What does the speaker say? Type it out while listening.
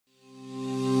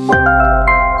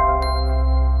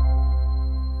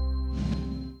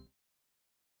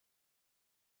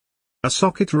A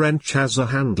socket wrench has a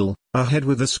handle, a head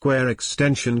with a square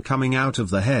extension coming out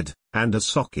of the head, and a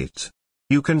socket.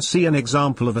 You can see an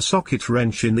example of a socket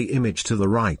wrench in the image to the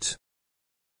right.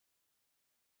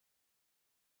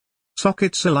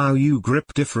 Sockets allow you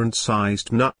grip different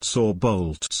sized nuts or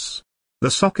bolts. The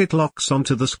socket locks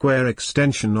onto the square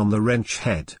extension on the wrench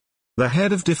head. The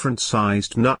head of different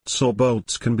sized nuts or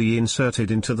bolts can be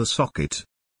inserted into the socket.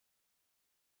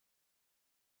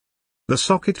 The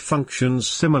socket functions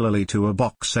similarly to a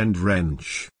box end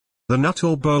wrench. The nut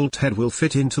or bolt head will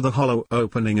fit into the hollow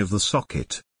opening of the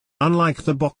socket. Unlike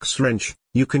the box wrench,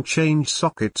 you can change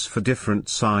sockets for different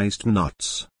sized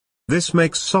nuts. This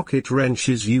makes socket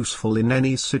wrenches useful in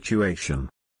any situation.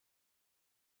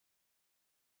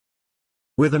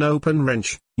 With an open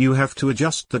wrench, you have to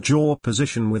adjust the jaw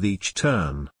position with each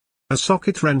turn. A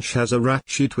socket wrench has a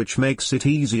ratchet which makes it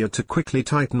easier to quickly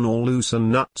tighten or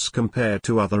loosen nuts compared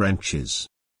to other wrenches.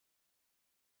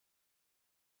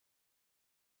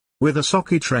 With a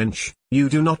socket wrench, you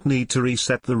do not need to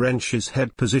reset the wrench's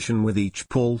head position with each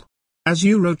pull. As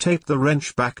you rotate the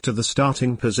wrench back to the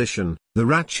starting position, the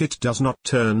ratchet does not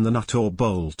turn the nut or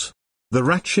bolt. The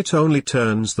ratchet only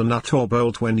turns the nut or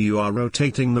bolt when you are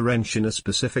rotating the wrench in a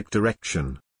specific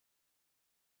direction.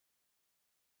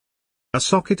 A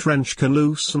socket wrench can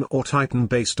loosen or tighten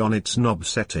based on its knob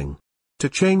setting. To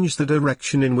change the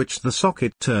direction in which the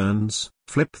socket turns,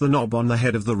 flip the knob on the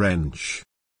head of the wrench.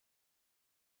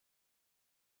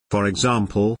 For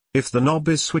example, if the knob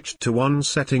is switched to one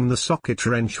setting, the socket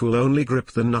wrench will only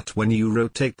grip the nut when you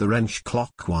rotate the wrench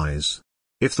clockwise.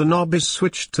 If the knob is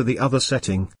switched to the other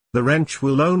setting, the wrench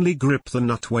will only grip the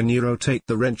nut when you rotate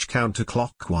the wrench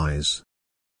counterclockwise.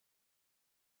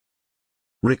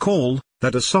 Recall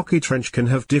that a socket wrench can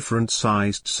have different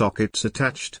sized sockets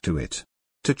attached to it.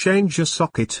 To change a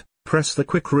socket, press the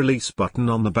quick release button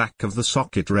on the back of the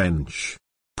socket wrench.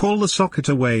 Pull the socket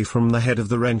away from the head of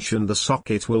the wrench and the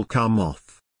socket will come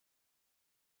off.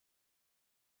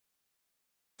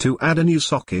 To add a new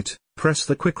socket, press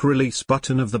the quick release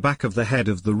button of the back of the head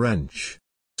of the wrench.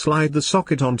 Slide the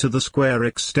socket onto the square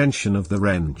extension of the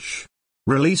wrench.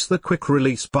 Release the quick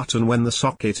release button when the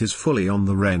socket is fully on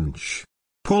the wrench.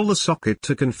 Pull the socket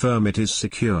to confirm it is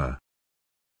secure.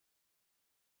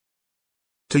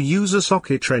 To use a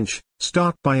socket wrench,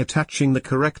 start by attaching the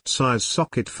correct size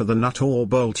socket for the nut or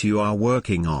bolt you are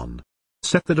working on.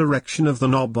 Set the direction of the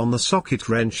knob on the socket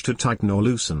wrench to tighten or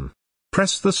loosen.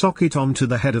 Press the socket onto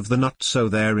the head of the nut so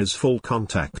there is full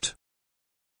contact.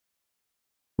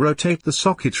 Rotate the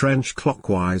socket wrench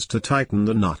clockwise to tighten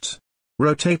the nut.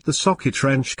 Rotate the socket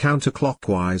wrench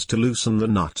counterclockwise to loosen the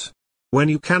nut. When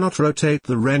you cannot rotate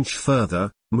the wrench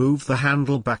further, move the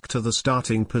handle back to the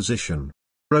starting position.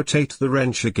 Rotate the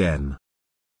wrench again.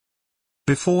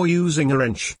 Before using a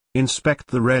wrench, inspect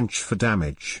the wrench for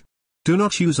damage. Do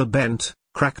not use a bent,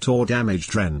 cracked or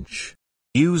damaged wrench.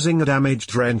 Using a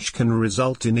damaged wrench can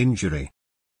result in injury.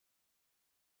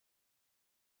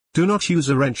 Do not use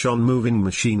a wrench on moving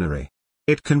machinery.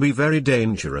 It can be very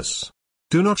dangerous.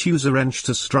 Do not use a wrench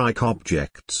to strike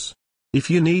objects. If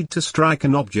you need to strike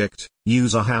an object,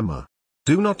 use a hammer.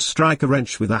 Do not strike a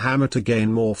wrench with a hammer to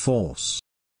gain more force.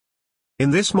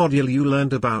 In this module you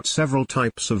learned about several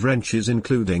types of wrenches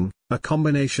including, a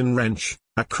combination wrench,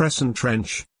 a crescent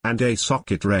wrench, and a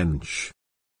socket wrench.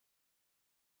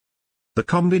 The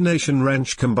combination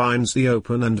wrench combines the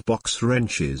open and box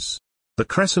wrenches. The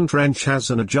crescent wrench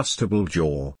has an adjustable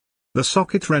jaw. The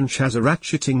socket wrench has a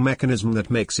ratcheting mechanism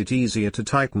that makes it easier to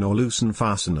tighten or loosen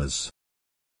fasteners.